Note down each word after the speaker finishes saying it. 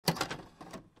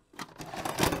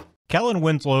Kellen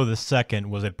Winslow II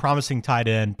was a promising tight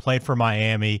end, played for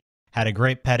Miami, had a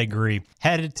great pedigree,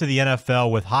 headed to the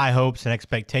NFL with high hopes and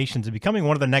expectations of becoming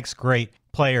one of the next great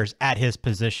players at his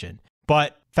position.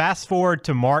 But fast forward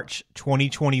to March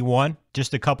 2021,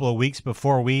 just a couple of weeks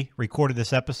before we recorded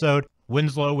this episode,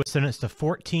 Winslow was sentenced to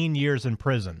 14 years in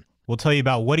prison. We'll tell you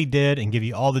about what he did and give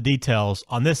you all the details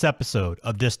on this episode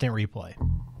of Distant Replay.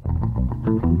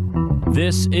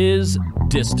 This is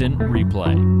Distant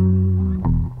Replay.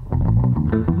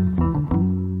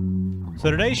 So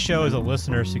today's show is a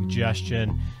listener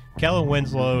suggestion, Kellen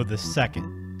Winslow II.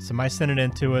 Somebody sent it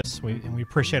in to us, and we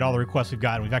appreciate all the requests we've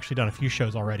gotten. We've actually done a few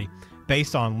shows already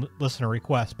based on listener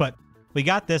requests, but we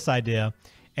got this idea.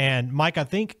 And Mike, I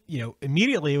think,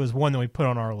 immediately it was one that we put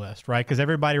on our list, right? Because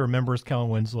everybody remembers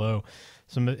Kellen Winslow,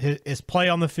 his play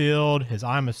on the field, his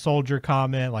 "I'm a soldier"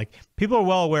 comment. Like, people are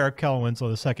well aware of Kellen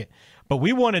Winslow II. But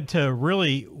we wanted to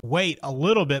really wait a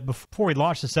little bit before we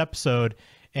launched this episode,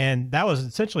 and that was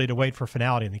essentially to wait for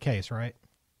finality in the case, right?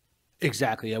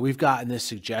 Exactly. Yeah, we've gotten this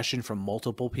suggestion from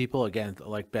multiple people. Again,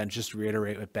 like Ben, just to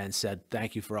reiterate what Ben said,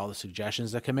 thank you for all the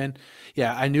suggestions that come in.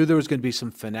 Yeah, I knew there was going to be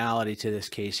some finality to this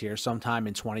case here sometime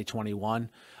in 2021.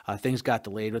 Things got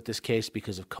delayed with this case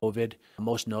because of COVID,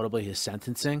 most notably his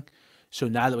sentencing. So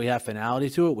now that we have finality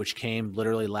to it, which came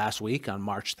literally last week on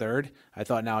March 3rd, I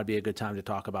thought now would be a good time to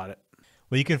talk about it.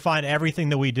 Well, you can find everything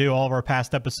that we do, all of our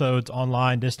past episodes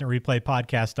online,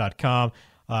 distantreplaypodcast.com.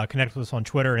 Connect with us on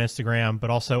Twitter and Instagram, but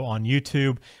also on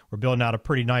YouTube. We're building out a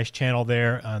pretty nice channel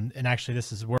there. And actually,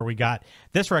 this is where we got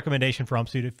this recommendation from.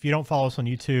 So if you don't follow us on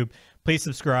YouTube, please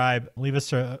subscribe, leave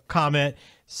us a comment,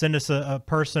 send us a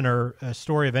person or a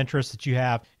story of interest that you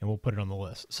have, and we'll put it on the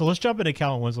list. So let's jump into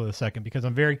Kellen Winslow II, because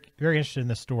I'm very, very interested in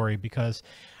this story, because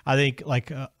I think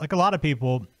like a lot of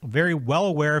people, very well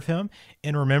aware of him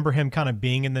and remember him kind of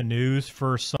being in the news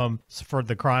for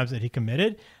the crimes that he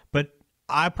committed. But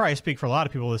I probably speak for a lot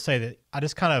of people to say that I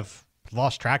just kind of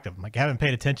lost track of him. Like, I haven't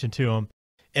paid attention to him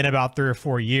in about 3 or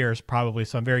 4 years probably.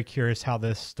 So I'm very curious how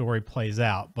this story plays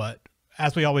out. But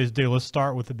as we always do, let's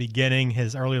start with the beginning,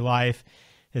 his early life,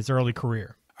 his early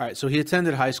career. All right. So he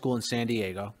attended high school in San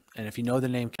Diego. And if you know the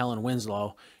name Kellen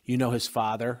Winslow, you know his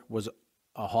father was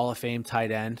a Hall of Fame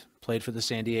tight end, played for the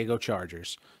San Diego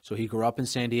Chargers. So he grew up in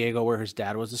San Diego where his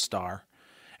dad was a star.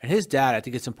 And his dad, I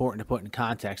think it's important to put in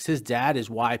context, his dad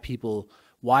is why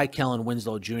Kellen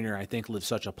Winslow Jr., I think, lived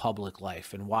such a public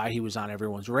life and why he was on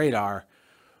everyone's radar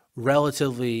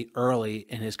relatively early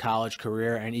in his college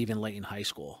career and even late in high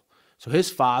school. So his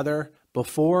father,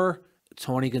 before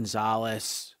Tony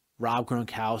Gonzalez, Rob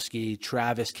Gronkowski,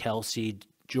 Travis Kelce,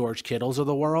 George Kittles of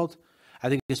the world, I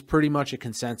think it's pretty much a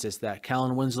consensus that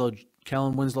Kellen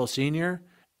Winslow Sr.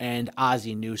 and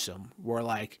Ozzie Newsome were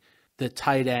like the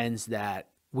tight ends that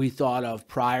we thought of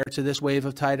prior to this wave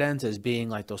of tight ends as being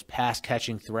like those pass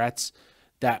catching threats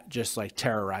that just like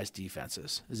terrorize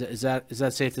defenses. Is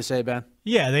that safe to say, Ben?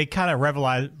 Yeah, they kind of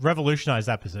revolutionized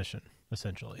that position,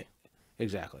 essentially.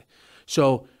 Exactly.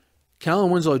 So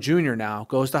Kellen Winslow Jr. now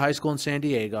goes to high school in San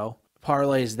Diego,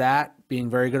 parlays that, being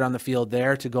very good on the field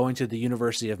there, to going to the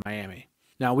University of Miami.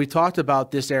 Now, we talked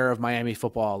about this era of Miami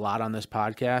football a lot on this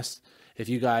podcast. If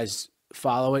you guys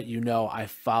follow it, I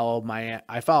follow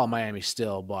Miami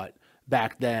still, but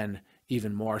back then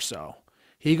even more so.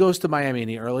 He goes to Miami in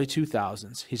the early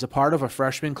 2000s. He's a part of a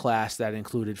freshman class that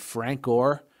included Frank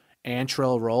Gore,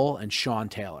 Antrell Roll, and Sean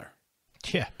Taylor.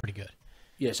 Yeah, pretty good.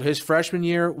 Yeah, so his freshman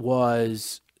year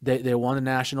was they won the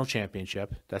national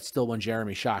championship. That's still when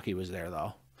Jeremy Shockey was there,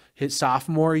 though. His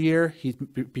sophomore year, he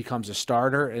becomes a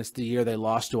starter. It's the year they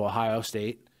lost to Ohio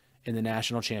State in the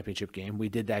national championship game. We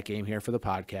did that game here for the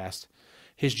podcast.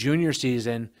 His junior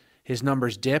season, his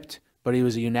numbers dipped, but he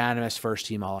was a unanimous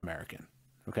first-team All-American.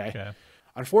 Okay?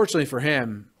 Unfortunately for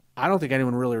him, I don't think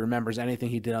anyone really remembers anything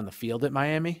he did on the field at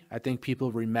Miami. I think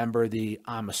people remember the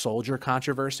 "I'm a soldier"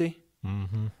 controversy,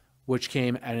 which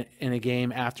came in a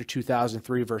game after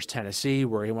 2003 versus Tennessee,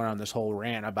 where he went on this whole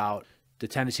rant about the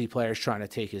Tennessee players trying to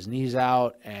take his knees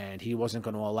out, and he wasn't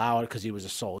going to allow it because he was a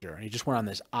soldier. And he just went on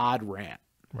this odd rant.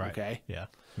 Right. Okay? Yeah,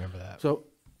 remember that. So,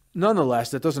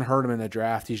 nonetheless, that doesn't hurt him in the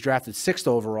draft. He's drafted 6th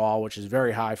overall, which is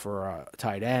very high for a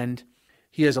tight end.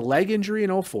 He has a leg injury in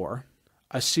 2004,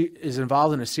 is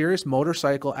involved in a serious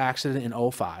motorcycle accident in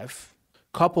 2005.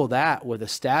 Couple that with a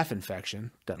staph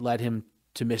infection that led him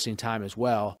to missing time as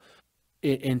well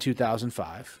in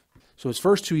 2005. So his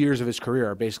first 2 years of his career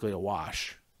are basically a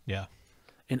wash. Yeah.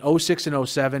 In 2006 and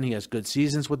 2007, he has good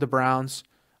seasons with the Browns.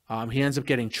 He ends up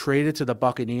getting traded to the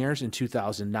Buccaneers in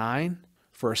 2009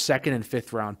 for a 2nd and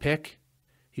 5th round pick.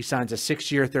 He signs a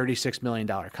 6-year, $36 million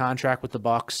contract with the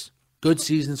Bucs. Good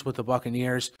seasons with the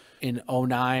Buccaneers in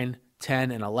 2009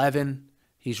 10, and 11.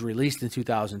 He's released in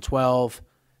 2012,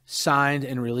 signed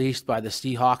and released by the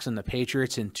Seahawks and the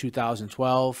Patriots in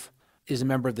 2012, is a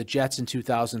member of the Jets in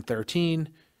 2013,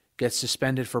 gets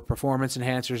suspended for performance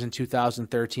enhancers in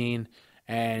 2013,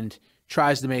 and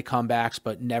tries to make comebacks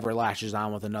but never latches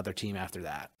on with another team after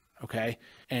that. Okay?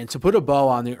 And to put a bow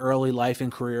on the early life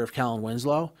and career of Kellen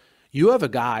Winslow, you have a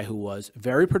guy who was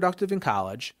very productive in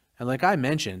college, and like I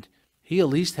mentioned, he at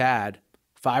least had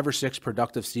 5 or 6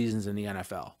 productive seasons in the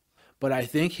NFL. But I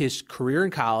think his career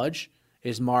in college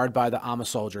is marred by the I'm a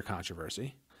soldier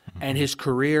controversy. And his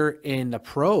career in the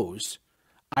pros,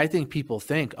 I think people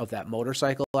think of that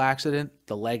motorcycle accident,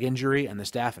 the leg injury, and the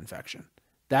staph infection.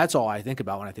 That's all I think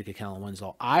about when I think of Kellen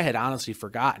Winslow. I had honestly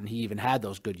forgotten he even had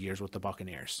those good years with the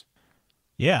Buccaneers.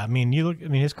 Yeah, I mean,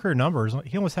 his career numbers,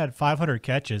 he almost had 500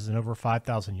 catches and over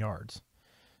 5,000 yards.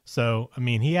 So, I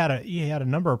mean, he had a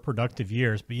number of productive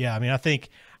years. But yeah, I mean, I think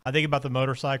about the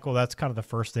motorcycle, that's kind of the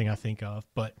first thing I think of.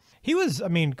 But he was, I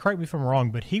mean, correct me if I'm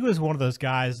wrong, but he was one of those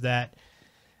guys that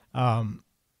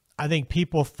I think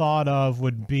people thought of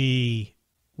would be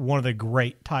one of the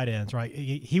great tight ends, right?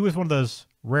 He was one of those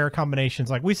rare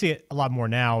combinations. Like we see it a lot more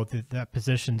now. That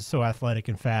position's so athletic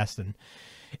and fast and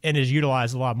is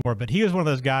utilized a lot more. But he was one of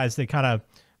those guys that kind of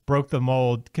broke the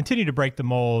mold, continued to break the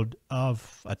mold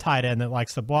of a tight end that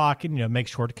likes to block and, make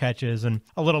short catches and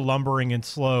a little lumbering and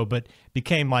slow, but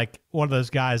became like one of those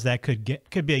guys that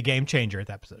could be a game changer at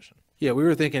that position. Yeah, we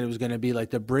were thinking it was going to be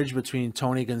like the bridge between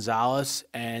Tony Gonzalez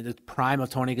and the prime of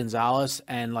Tony Gonzalez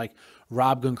and like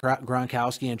Rob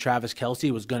Gronkowski and Travis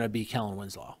Kelce was going to be Kellen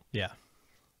Winslow. Yeah.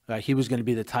 He was going to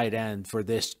be the tight end for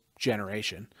this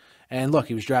generation. And look,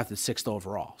 he was drafted 6th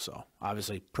overall. So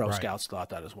obviously pro scouts thought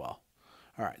that as well.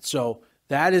 All right. So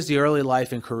that is the early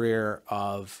life and career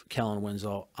of Kellen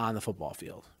Winslow on the football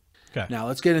field. Okay. Now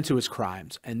let's get into his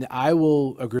crimes. And I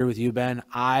will agree with you, Ben.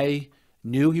 I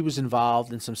knew he was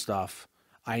involved in some stuff.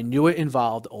 I knew it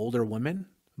involved older women,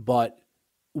 but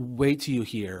wait till you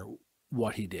hear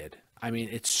what he did. I mean,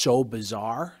 it's so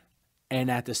bizarre.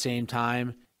 And at the same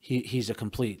time, he's a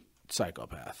complete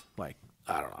psychopath. Like,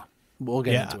 I don't know. We'll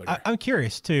get into it. I'm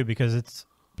curious too, because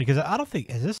I don't think,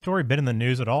 has this story been in the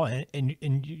news at all? And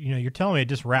you're telling me it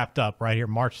just wrapped up right here,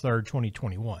 March 3rd,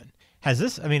 2021. Has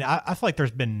this, I mean, I feel like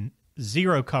there's been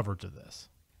zero coverage of this.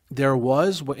 There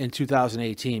was in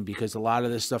 2018 because a lot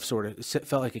of this stuff sort of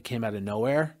felt like it came out of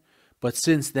nowhere. But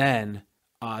since then,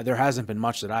 there hasn't been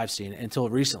much that I've seen until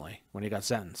recently when he got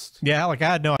sentenced. Yeah, like I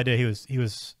had no idea he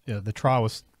was the trial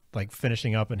was like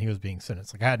finishing up and he was being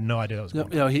sentenced. Like I had no idea that was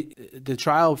going on. The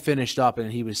trial finished up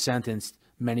and he was sentenced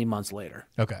many months later.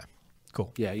 Okay,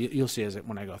 cool. Yeah, you'll see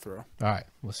when I go through. All right,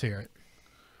 let's hear it.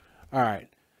 All right.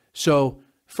 So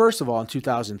first of all, in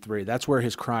 2003, that's where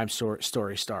his crime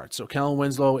story starts. So Kellen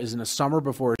Winslow is in the summer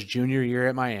before his junior year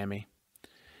at Miami.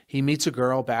 He meets a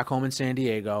girl back home in San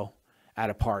Diego at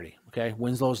a party. Okay,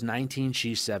 Winslow's 19,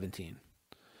 she's 17.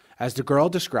 As the girl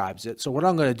describes it, so what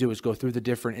I'm going to do is go through the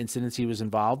different incidents he was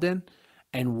involved in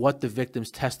and what the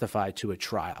victims testified to at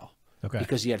trial. Okay.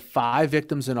 Because he had 5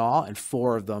 victims in all, and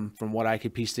 4 of them, from what I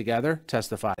could piece together,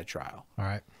 testified at trial. All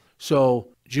right. So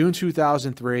June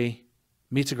 2003,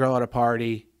 meets a girl at a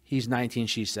party. He's 19,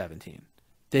 she's 17.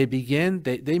 They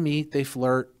meet, they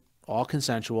flirt, all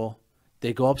consensual.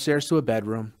 They go upstairs to a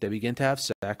bedroom. They begin to have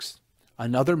sex.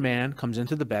 Another man comes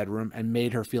into the bedroom and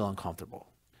made her feel uncomfortable.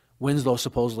 Winslow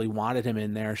supposedly wanted him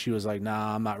in there. She was like,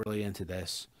 nah, I'm not really into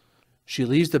this. She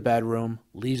leaves the bedroom,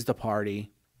 leaves the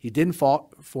party. He didn't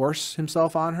force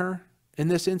himself on her in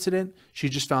this incident. She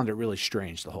just found it really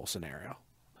strange, the whole scenario.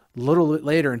 A little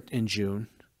later in June,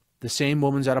 the same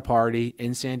woman's at a party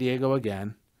in San Diego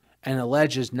again and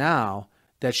alleges now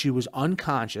that she was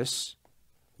unconscious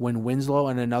when Winslow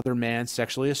and another man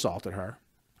sexually assaulted her.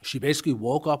 She basically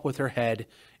woke up with her head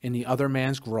in the other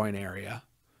man's groin area,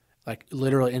 like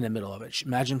literally in the middle of it.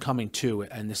 Imagine coming to,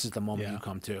 and this is the moment you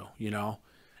come to,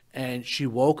 And she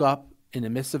woke up in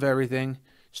the midst of everything,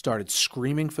 started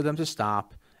screaming for them to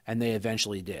stop, and they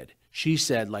eventually did. She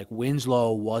said like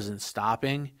Winslow wasn't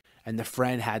stopping, and the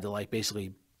friend had to like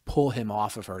basically pull him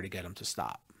off of her to get him to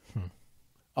stop.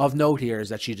 Of note here is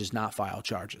that she does not file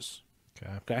charges.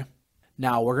 Okay.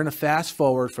 Now we're going to fast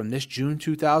forward from this June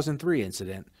 2003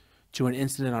 incident to an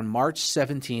incident on March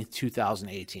 17th,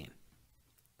 2018.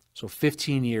 So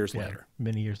 15 years later.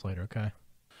 Many years later, okay.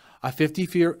 A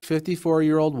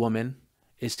 54-year-old woman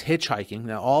is hitchhiking.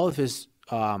 Now all of his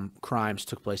crimes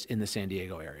took place in the San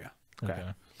Diego area. Okay.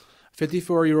 A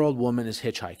 54-year-old woman is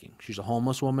hitchhiking. She's a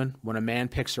homeless woman when a man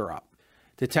picks her up.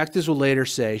 Detectives will later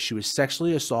say she was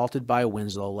sexually assaulted by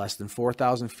Winslow less than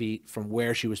 4,000 feet from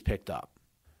where she was picked up.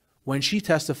 When she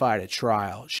testified at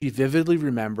trial, she vividly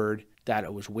remembered that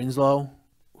it was Winslow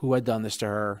who had done this to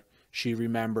her. She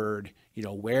remembered,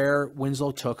 where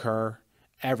Winslow took her,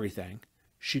 everything.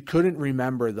 She couldn't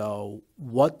remember, though,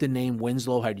 what the name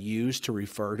Winslow had used to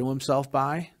refer to himself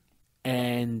by.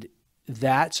 And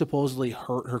that supposedly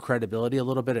hurt her credibility a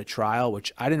little bit at trial,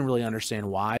 which I didn't really understand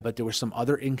why, but there were some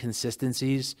other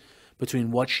inconsistencies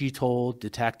between what she told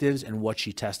detectives and what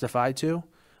she testified to.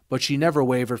 But she never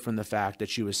wavered from the fact that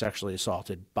she was sexually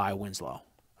assaulted by Winslow.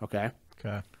 Okay?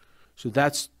 Okay. So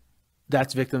that's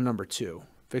victim number 2.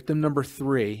 Victim number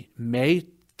 3, May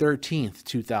 13th,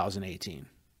 2018.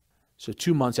 So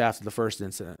 2 months after the first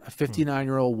incident, a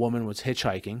 59-year-old woman was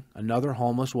hitchhiking, another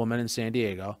homeless woman in San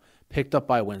Diego, picked up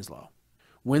by Winslow.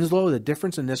 Winslow, the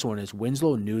difference in this one is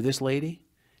Winslow knew this lady.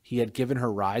 He had given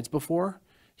her rides before.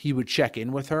 He would check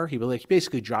in with her. He would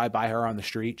basically drive by her on the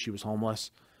street. She was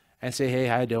homeless and say, hey,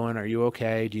 how you doing? Are you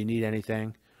okay? Do you need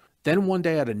anything? Then one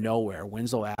day out of nowhere,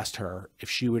 Winslow asked her if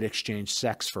she would exchange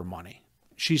sex for money.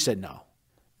 She said no.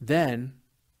 Then,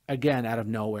 again, out of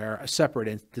nowhere, a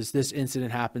separate this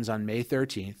incident happens on May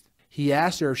 13th. He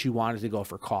asked her if she wanted to go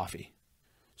for coffee.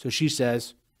 So she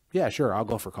says, yeah, sure, I'll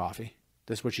go for coffee.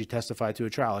 This is what she testified to a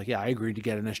trial. Yeah, I agreed to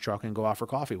get in this truck and go out for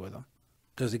coffee with him.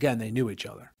 Because, again, they knew each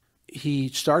other. He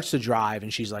starts to drive,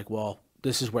 and she's like, well,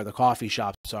 this is where the coffee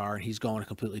shops are, and he's going a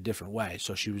completely different way.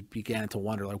 So she began to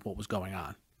wonder, what was going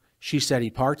on. She said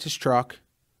he parked his truck,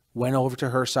 went over to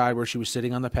her side where she was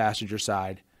sitting on the passenger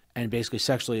side, and basically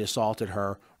sexually assaulted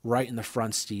her right in the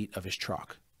front seat of his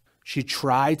truck. She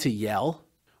tried to yell.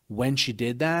 When she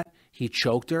did that, he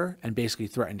choked her and basically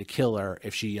threatened to kill her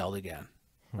if she yelled again.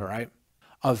 All right?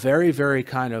 A very, very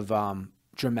kind of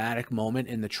dramatic moment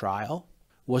in the trial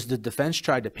was the defense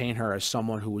tried to paint her as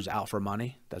someone who was out for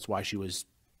money. That's why she was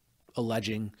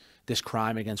alleging this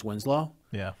crime against Winslow.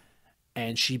 Yeah.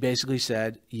 And she basically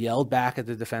yelled back at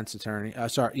the defense attorney,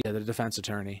 the defense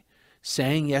attorney,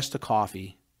 saying yes to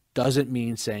coffee doesn't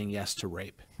mean saying yes to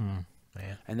rape. Man.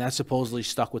 And that supposedly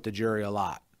stuck with the jury a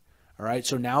lot. All right,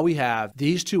 so now we have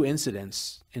these 2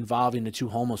 incidents involving the 2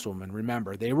 homeless women.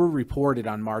 Remember, they were reported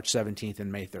on March 17th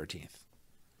and May 13th.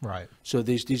 Right. So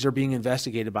these are being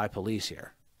investigated by police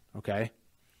here, okay?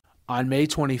 On May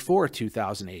 24th,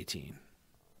 2018,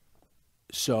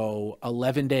 so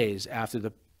 11 days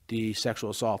after the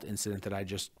sexual assault incident that I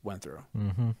just went through,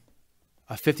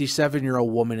 a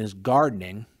 57-year-old woman is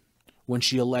gardening when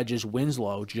she alleges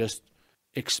Winslow just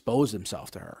exposed himself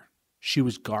to her. She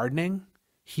was gardening.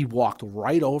 He walked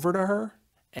right over to her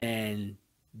and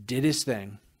did his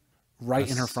thing right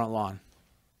in her front lawn.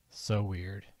 So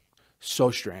weird.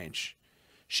 So strange.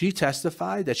 She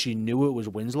testified that she knew it was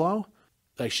Winslow.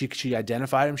 Like she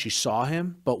identified him. She saw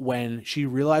him. But when she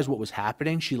realized what was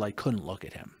happening, she couldn't look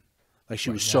at him. She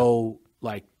was so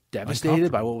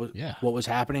devastated by what was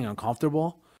happening,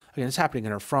 uncomfortable. Again, it's happening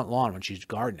in her front lawn when she's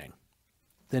gardening.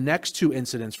 The next 2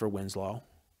 incidents for Winslow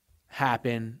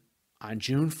happen on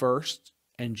June 1st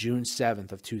and June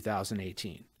 7th of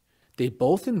 2018. They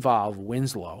both involve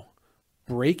Winslow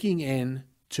breaking in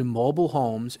to mobile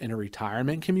homes in a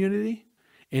retirement community.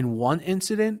 In one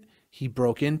incident, he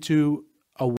broke into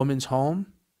a woman's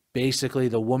home. Basically,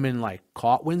 the woman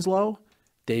caught Winslow.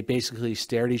 They basically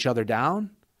stared each other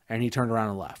down, and he turned around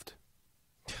and left.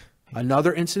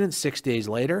 Another incident 6 days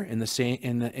later in the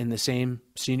same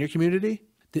senior community,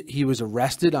 he was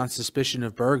arrested on suspicion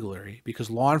of burglary because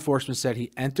law enforcement said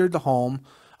he entered the home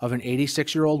of an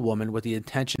 86-year-old woman with the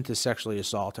intention to sexually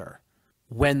assault her.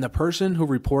 When the person who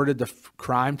reported the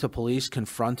crime to police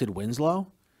confronted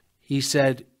Winslow, he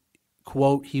said,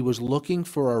 quote, he was looking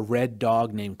for a red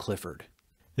dog named Clifford.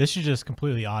 This is just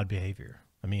completely odd behavior.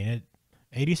 I mean,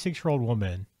 86-year-old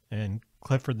woman and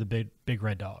Clifford the big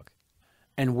red dog.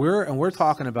 And we're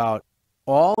talking about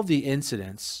all of the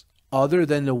incidents other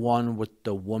than the one with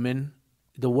the woman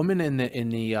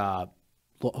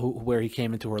where he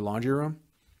came into her laundry room.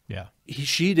 Yeah.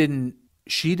 She didn't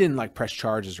press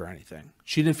charges or anything.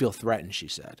 She didn't feel threatened, she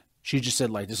said. She just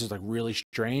said this is really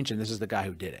strange and this is the guy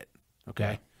who did it.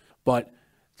 Okay. Yeah. But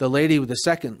the lady with the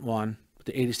second one,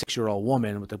 the 86-year-old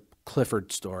woman with the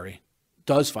Clifford story,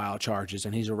 does file charges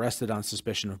and he's arrested on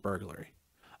suspicion of burglary.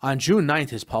 On June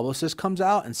 9th, his publicist comes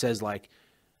out and says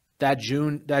that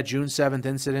June 7th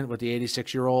incident with the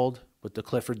 86-year-old with the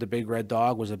Clifford the big red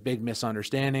dog was a big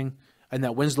misunderstanding, and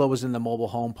that Winslow was in the mobile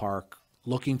home park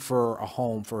looking for a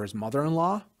home for his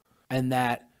mother-in-law, and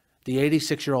that the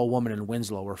 86-year-old woman and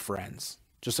Winslow were friends.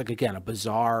 Just again, a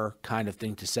bizarre kind of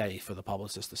thing to say for the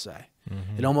publicist to say.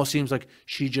 Mm-hmm. It almost seems like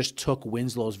she just took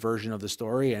Winslow's version of the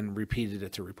story and repeated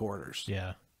it to reporters.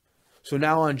 Yeah. So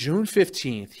now on June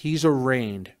 15th, he's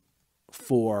arraigned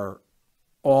for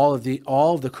all of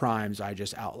the crimes I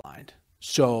just outlined.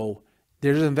 So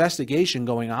There's an investigation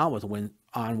going on with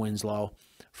Winslow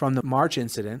from the March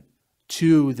incident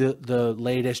to the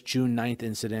latest June 9th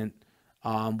incident,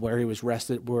 where he was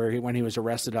arrested, when he was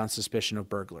arrested on suspicion of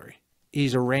burglary.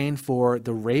 He's arraigned for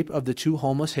the rape of the 2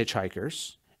 homeless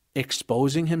hitchhikers,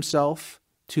 exposing himself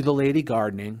to the lady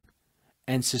gardening,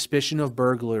 and suspicion of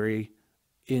burglary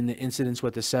in the incidents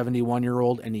with the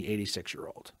 71-year-old and the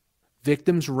 86-year-old.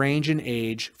 Victims range in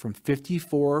age from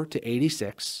 54 to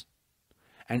 86,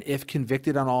 and if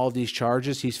convicted on all of these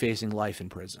charges, he's facing life in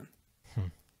prison.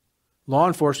 Law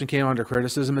enforcement came under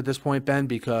criticism at this point, Ben,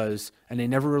 and they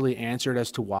never really answered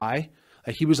as to why.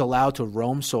 Like, he was allowed to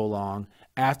roam so long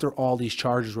after all these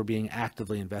charges were being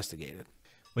actively investigated.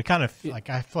 We kind of,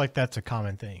 I feel like that's a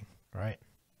common thing, right?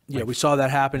 Yeah, we saw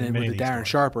that happen with the Darren stories.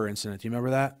 Sharper incident. Do you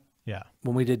remember that? Yeah.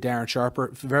 When we did Darren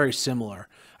Sharper, very similar.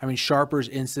 I mean, Sharper's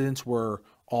incidents were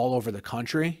all over the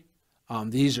country.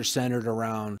 These are centered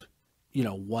around,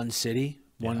 one city,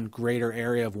 one greater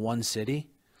area of one city,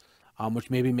 which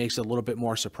maybe makes it a little bit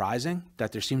more surprising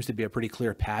that there seems to be a pretty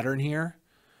clear pattern here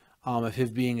of him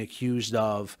being accused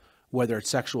of whether it's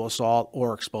sexual assault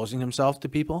or exposing himself to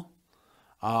people.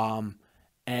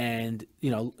 And,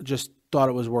 just thought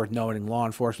it was worth noting law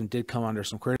enforcement did come under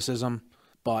some criticism,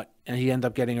 and he ended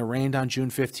up getting arraigned on June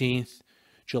 15th.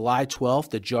 July 12th,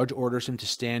 the judge orders him to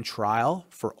stand trial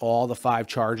for all the 5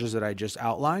 charges that I just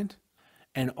outlined.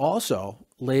 And also,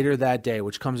 later that day,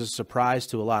 which comes as a surprise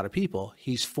to a lot of people,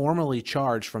 he's formally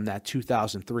charged from that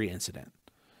 2003 incident.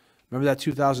 Remember that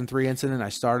 2003 incident I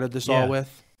started this all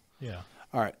with? Yeah.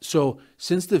 All right. So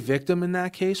since the victim in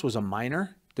that case was a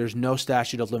minor, there's no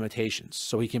statute of limitations.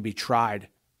 So he can be tried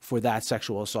for that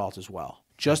sexual assault as well.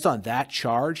 Just on that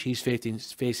charge, he's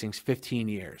facing 15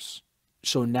 years.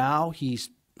 So now he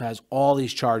has all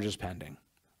these charges pending.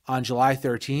 On July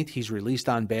 13th, he's released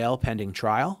on bail pending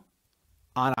trial.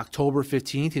 On October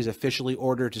 15th, he's officially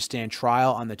ordered to stand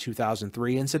trial on the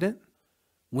 2003 incident.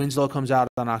 Winslow comes out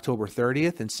on October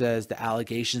 30th and says the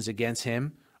allegations against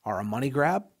him are a money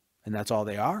grab, and that's all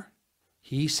they are.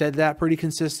 He said that pretty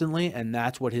consistently, and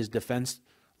that's what his defense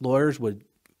lawyers would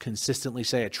consistently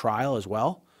say at trial as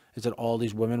well, is that all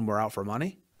these women were out for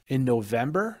money. In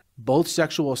November, both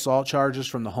sexual assault charges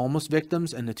from the homeless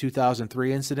victims and the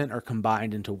 2003 incident are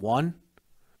combined into one,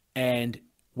 and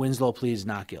Winslow pleads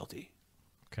not guilty.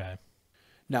 Okay.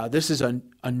 Now, this is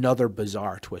another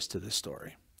bizarre twist to this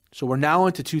story. So we're now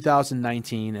into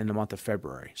 2019 in the month of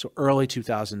February, so early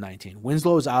 2019.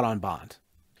 Winslow is out on bond.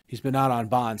 He's been out on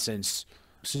bond since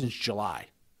July,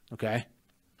 okay?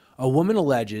 A woman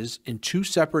alleges in 2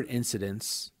 separate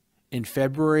incidents in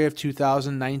February of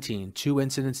 2019, 2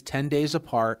 incidents 10 days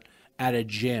apart at a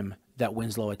gym that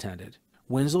Winslow attended.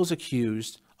 Winslow's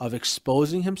accused of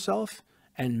exposing himself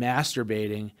and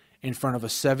masturbating in front of a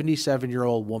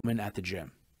 77-year-old woman at the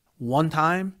gym. One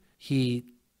time, he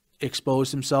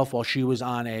exposed himself while she was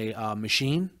on a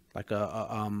machine, like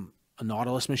a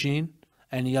Nautilus machine.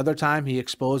 And the other time, he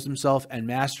exposed himself and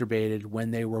masturbated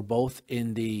when they were both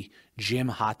in the gym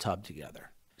hot tub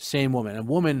together. Same woman. A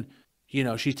woman,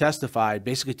 she testified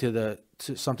basically to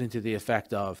something to the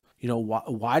effect of,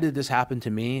 why did this happen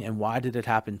to me and why did it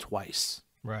happen twice?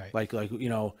 Right. Like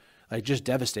just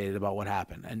devastated about what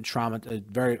happened and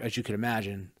very, as you can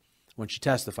imagine, when she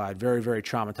testified, very, very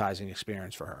traumatizing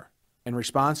experience for her. In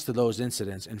response to those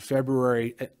incidents, in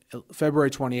February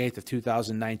 28th of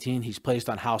 2019, he's placed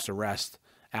on house arrest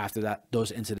after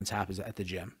those incidents happened at the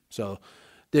gym. So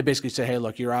they basically say, hey,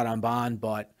 look, you're out on bond,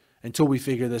 but until we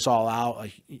figure this all out,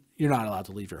 you're not allowed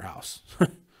to leave your house,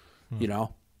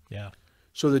 Yeah.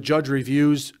 So the judge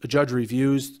reviews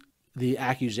the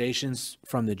accusations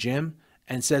from the gym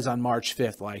and says on March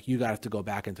 5th, you got to go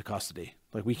back into custody.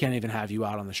 We can't even have you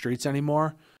out on the streets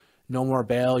anymore. No more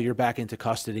bail. You're back into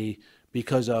custody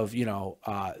because of,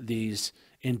 these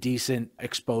indecent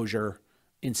exposure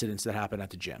incidents that happened at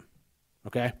the gym.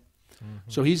 Okay. Mm-hmm.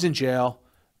 So he's in jail.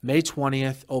 May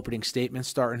 20th, opening statements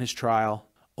start in his trial.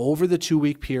 Over the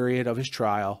 2-week period of his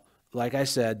trial, like I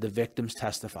said, the victims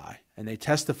testify, and they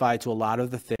testify to a lot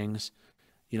of the things,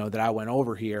 that I went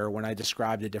over here when I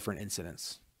described the different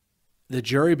incidents. The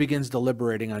jury begins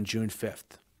deliberating on June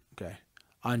 5th. Okay.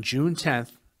 On June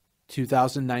 10th,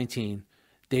 2019,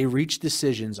 they reach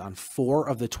decisions on 4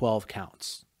 of the 12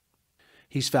 counts.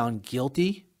 He's found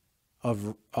guilty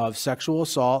of sexual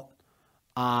assault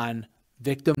on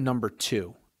victim number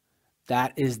 2.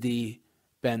 That is the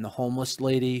homeless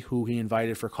lady who he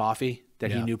invited for coffee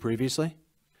that he knew previously.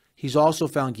 He's also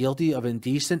found guilty of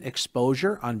indecent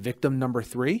exposure on victim number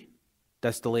 3.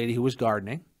 That's the lady who was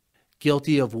gardening.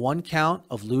 Guilty of 1 count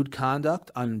of lewd conduct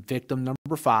on victim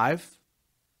number 5.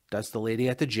 That's the lady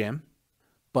at the gym.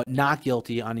 but not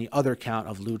guilty on the other count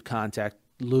of lewd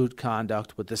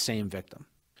conduct with the same victim.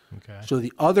 Okay. So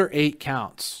the other 8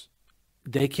 counts,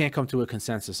 they can't come to a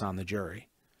consensus on the jury.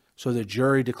 So the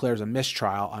jury declares a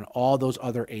mistrial on all those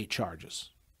other 8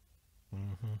 charges.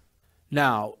 Mm-hmm.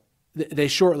 Now, they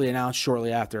shortly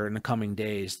after, in the coming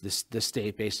days, the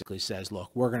state basically says,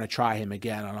 look, we're going to try him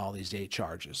again on all these 8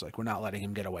 charges. Like, we're not letting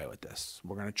him get away with this.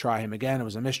 We're going to try him again. It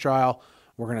was a mistrial.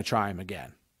 We're going to try him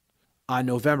again. On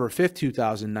November 5th,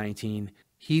 2019,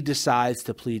 he decides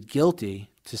to plead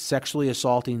guilty to sexually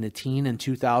assaulting the teen in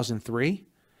 2003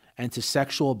 and to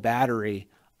sexual battery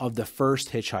of the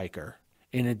first hitchhiker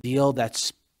in a deal that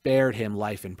spared him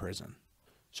life in prison.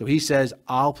 So he says,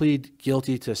 I'll plead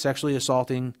guilty to sexually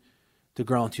assaulting the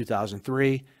girl in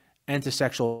 2003 and to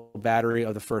sexual battery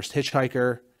of the first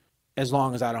hitchhiker as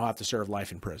long as I don't have to serve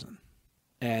life in prison.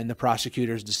 And the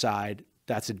prosecutors decide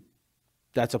that's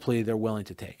a plea they're willing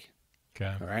to take.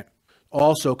 Okay. All right.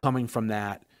 Also coming from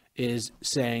that is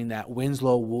saying that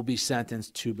Winslow will be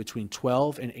sentenced to between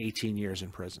 12 and 18 years in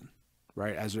prison,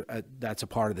 right? That's a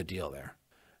part of the deal there.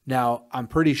 Now, I'm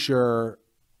pretty sure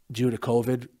due to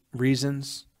COVID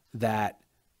reasons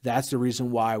that's the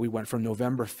reason why we went from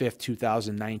November 5th,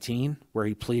 2019, where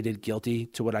he pleaded guilty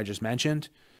to what I just mentioned.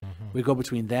 Mm-hmm. We go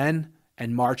between then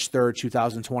and March 3rd,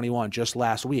 2021, just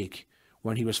last week,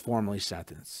 when he was formally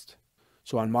sentenced.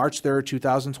 So on March 3rd,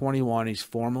 2021, he's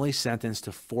formally sentenced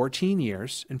to 14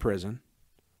 years in prison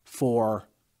for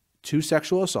 2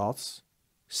 sexual assaults,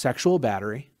 sexual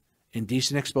battery,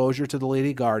 indecent exposure to the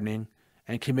lady gardening,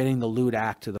 and committing the lewd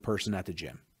act to the person at the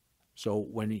gym. So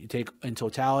when you take in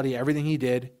totality everything he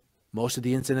did, most of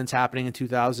the incidents happening in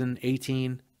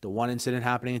 2018, the one incident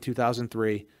happening in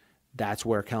 2003, that's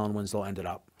where Kellen Winslow ended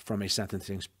up from a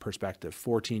sentencing perspective,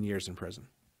 14 years in prison.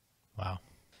 Wow.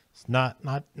 It's not,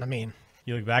 I mean,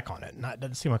 you look back on it,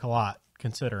 doesn't seem like a lot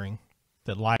considering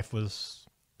that life was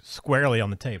squarely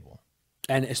on the table.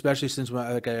 And especially since,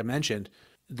 like I mentioned,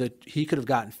 he could have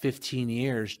gotten 15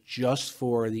 years just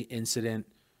for the incident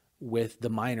with the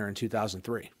minor in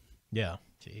 2003. Yeah.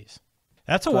 Jeez.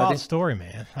 That's a wild story,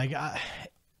 man. Like,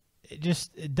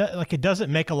 it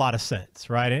doesn't make a lot of sense,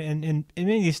 right? And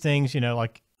many of these things,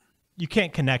 like you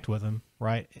can't connect with them,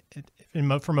 right?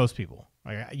 For most people,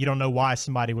 like, you don't know why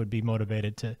somebody would be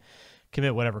motivated to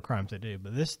commit whatever crimes they do.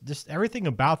 But everything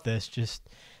about this just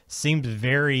seems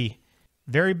very,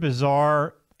 very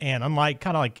bizarre and unlike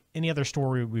kind of like any other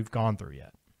story we've gone through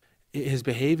yet. His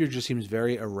behavior just seems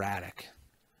very erratic.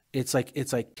 It's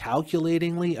like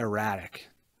calculatingly erratic.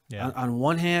 Yeah. On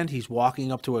one hand, he's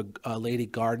walking up to a lady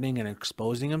gardening and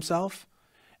exposing himself.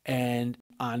 And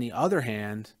on the other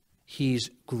hand, he's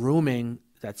grooming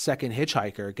that second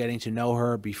hitchhiker, getting to know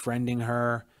her, befriending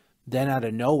her, then out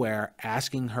of nowhere,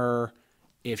 asking her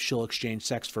if she'll exchange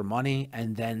sex for money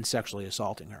and then sexually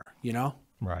assaulting her,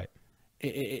 Right.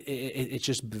 It's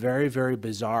just very, very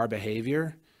bizarre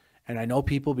behavior. And I know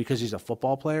people, because he's a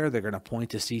football player, they're going to point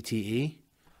to CTE.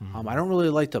 Mm-hmm. I don't really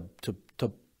like to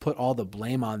put all the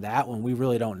blame on that when we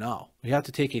really don't know. We have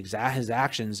to take his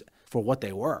actions for what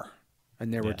they were,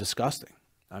 and they were disgusting.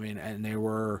 I mean, and they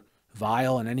were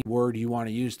vile, and any word you want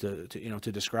to use to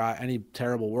describe, any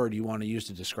terrible word you want to use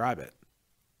to describe it.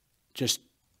 Just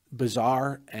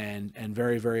bizarre and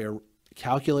very, very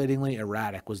calculatingly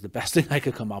erratic was the best thing I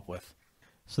could come up with.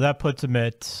 So that puts him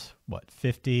at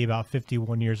about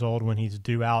 51 years old when he's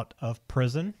due out of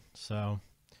prison. So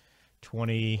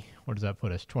what does that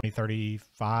put us?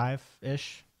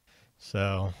 2035-ish.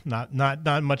 So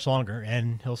not much longer,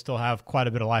 and he'll still have quite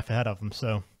a bit of life ahead of him.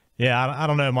 So yeah, I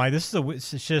don't know, Mike.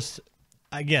 It's just,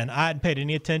 again, I hadn't paid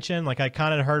any attention. Like, I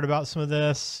kind of heard about some of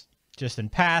this just in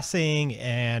passing,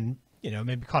 and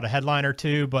maybe caught a headline or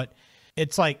two, but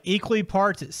it's like equally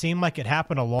parts. It seemed like it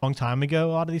happened a long time ago,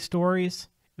 a lot of these stories.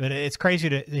 But it's crazy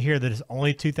to hear that it's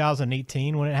only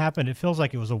 2018 when it happened. It feels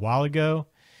like it was a while ago,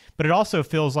 but it also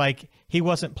feels like he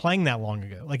wasn't playing that long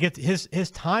ago. Like, his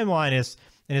timeline is,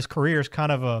 and his career is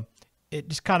it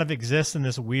just kind of exists in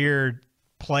this weird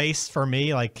place for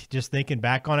me. Like, just thinking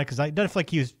back on it, because it doesn't feel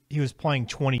like he was playing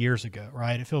 20 years ago,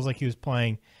 right? It feels like he was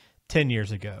playing 10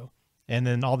 years ago. And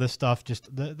then all this stuff,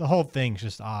 just the whole thing's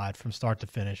just odd from start to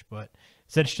finish. But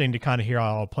it's interesting to kind of hear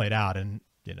how it all played out, and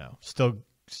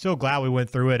still glad we went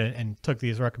through it and took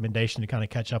these recommendations to kind of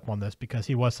catch up on this, because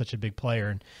he was such a big player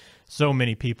and so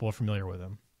many people are familiar with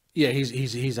him. Yeah,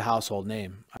 he's a household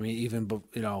name. I mean, even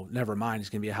never mind, he's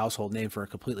going to be a household name for a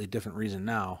completely different reason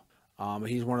now.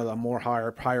 He's one of the more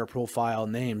higher profile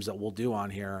names that we'll do on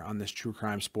here on this True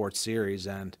Crime Sports series.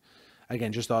 And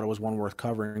again, just thought it was one worth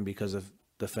covering because of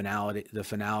the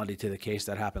finality to the case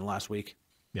that happened last week.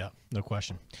 Yeah, no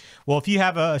question. Well, if you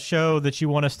have a show that you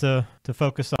want us to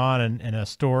focus on and a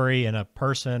story and a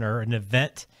person or an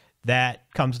event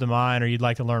that comes to mind or you'd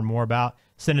like to learn more about,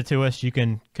 send it to us. You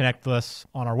can connect with us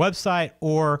on our website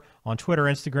or on Twitter,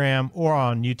 Instagram, or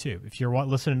on YouTube. If you're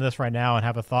listening to this right now and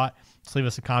have a thought, just leave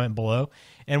us a comment below.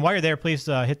 And while you're there, please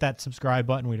hit that subscribe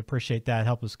button. We'd appreciate that.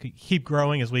 Help us keep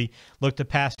growing as we look to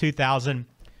pass 2,000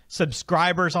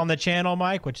 subscribers on the channel,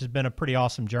 Mike, which has been a pretty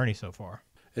awesome journey so far.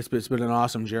 It's been an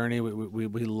awesome journey. We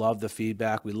love the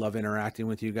feedback. We love interacting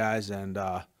with you guys, and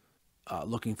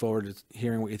looking forward to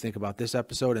hearing what you think about this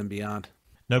episode and beyond.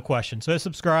 No question. So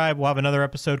subscribe. We'll have another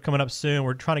episode coming up soon.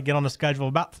 We're trying to get on the schedule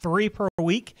about 3 per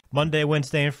week, Monday,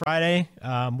 Wednesday, and Friday.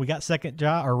 We got second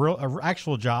job or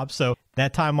actual jobs, so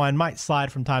that timeline might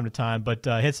slide from time to time, but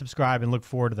hit subscribe and look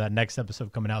forward to that next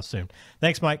episode coming out soon.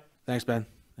 Thanks, Mike. Thanks, Ben.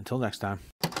 Until next time.